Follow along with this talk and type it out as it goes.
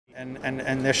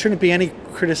And there shouldn't be any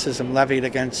criticism levied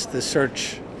against the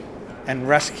search and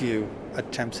rescue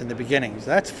attempts in the beginning.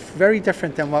 That's very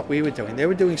different than what we were doing. They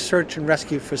were doing search and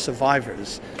rescue for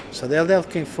survivors. So they're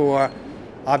looking for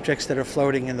objects that are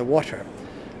floating in the water.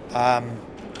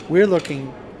 We're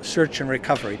looking search and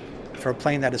recovery for a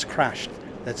plane that has crashed,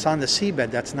 that's on the seabed,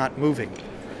 that's not moving.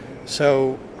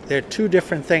 So they're two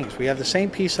different things. We have the same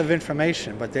piece of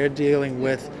information, but they're dealing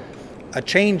with a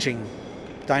changing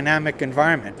dynamic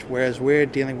environment, whereas we're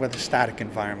dealing with a static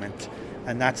environment.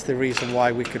 And that's the reason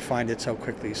why we could find it so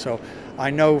quickly. So I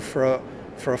know for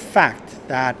a fact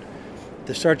that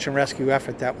the search and rescue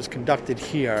effort that was conducted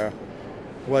here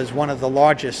was one of the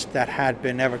largest that had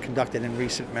been ever conducted in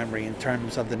recent memory in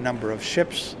terms of the number of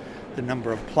ships, the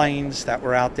number of planes that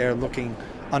were out there looking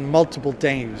on multiple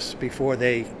days before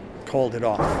they called it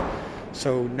off.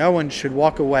 So no one should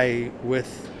walk away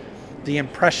with the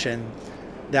impression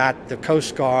that the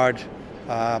Coast Guard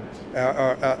and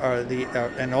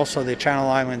also the Channel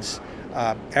Islands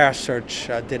air search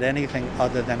did anything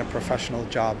other than a professional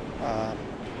job.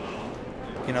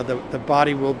 The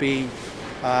body will be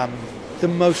the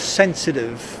most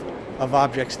sensitive of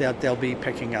objects that they'll be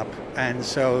picking up, and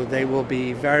so they will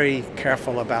be very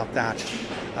careful about that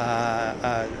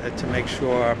to make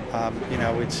sure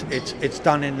it's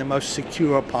done in the most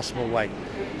secure possible way,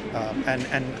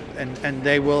 and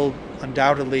they will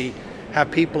undoubtedly have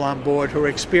people on board who are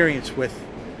experienced with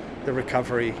the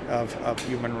recovery of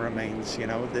human remains.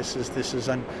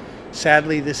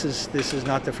 Sadly, this is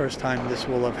not the first time this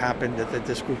will have happened, that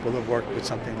this group will have worked with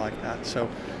something like that. So,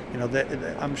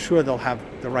 I'm sure they'll have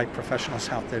the right professionals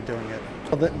out there doing it.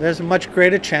 Well, there's a much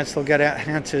greater chance they'll get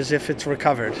answers if it's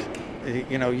recovered.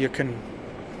 You can,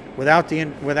 without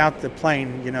the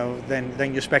plane,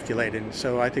 then you're speculating.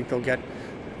 So I think they'll get,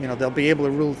 they'll be able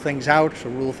to rule things out or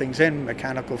rule things in,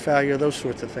 mechanical failure, those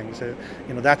sorts of things.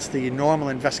 That's the normal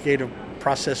investigative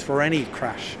process for any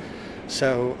crash.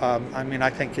 So, I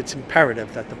think it's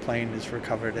imperative that the plane is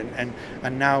recovered, and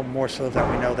now more so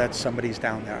that we know that somebody's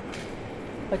down there.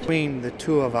 Between the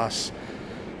two of us,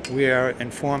 we're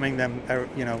informing them,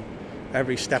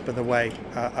 every step of the way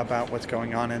about what's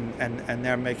going on, and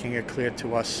they're making it clear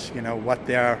to us, what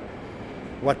their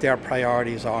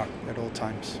priorities are at all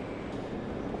times.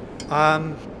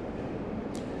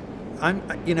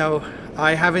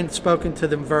 I haven't spoken to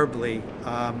them verbally,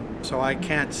 so I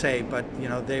can't say, but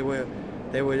they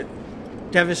were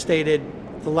devastated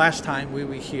the last time we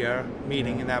were here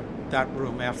meeting in that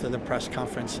room after the press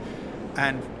conference,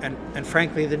 and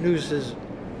frankly the news is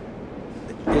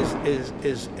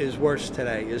worse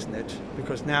today, isn't it?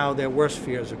 Because now their worst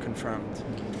fears are confirmed,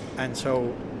 and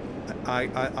so I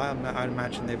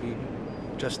imagine they'd be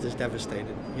just as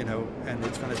devastated, and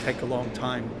it's going to take a long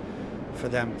time for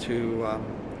them to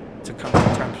come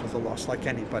to terms with the loss, like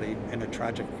anybody in a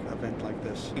tragic event like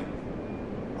this.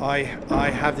 I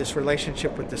have this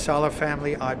relationship with the Sala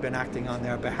family. I've been acting on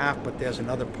their behalf, but there's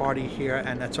another party here,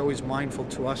 and that's always mindful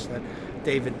to us that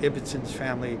David Ibbotson's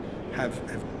family have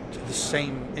the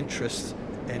same interest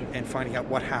in finding out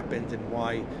what happened and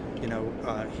why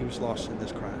he was lost in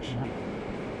this crash.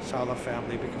 Sala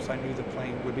family, because I knew the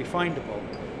plane would be findable,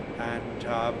 and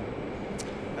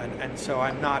so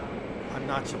I'm not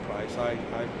surprised. I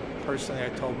personally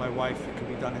told my wife it could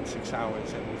be done in 6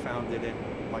 hours, and we found it in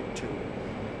like 2,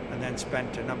 and then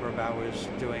spent a number of hours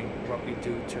doing what we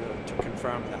do to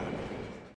confirm that.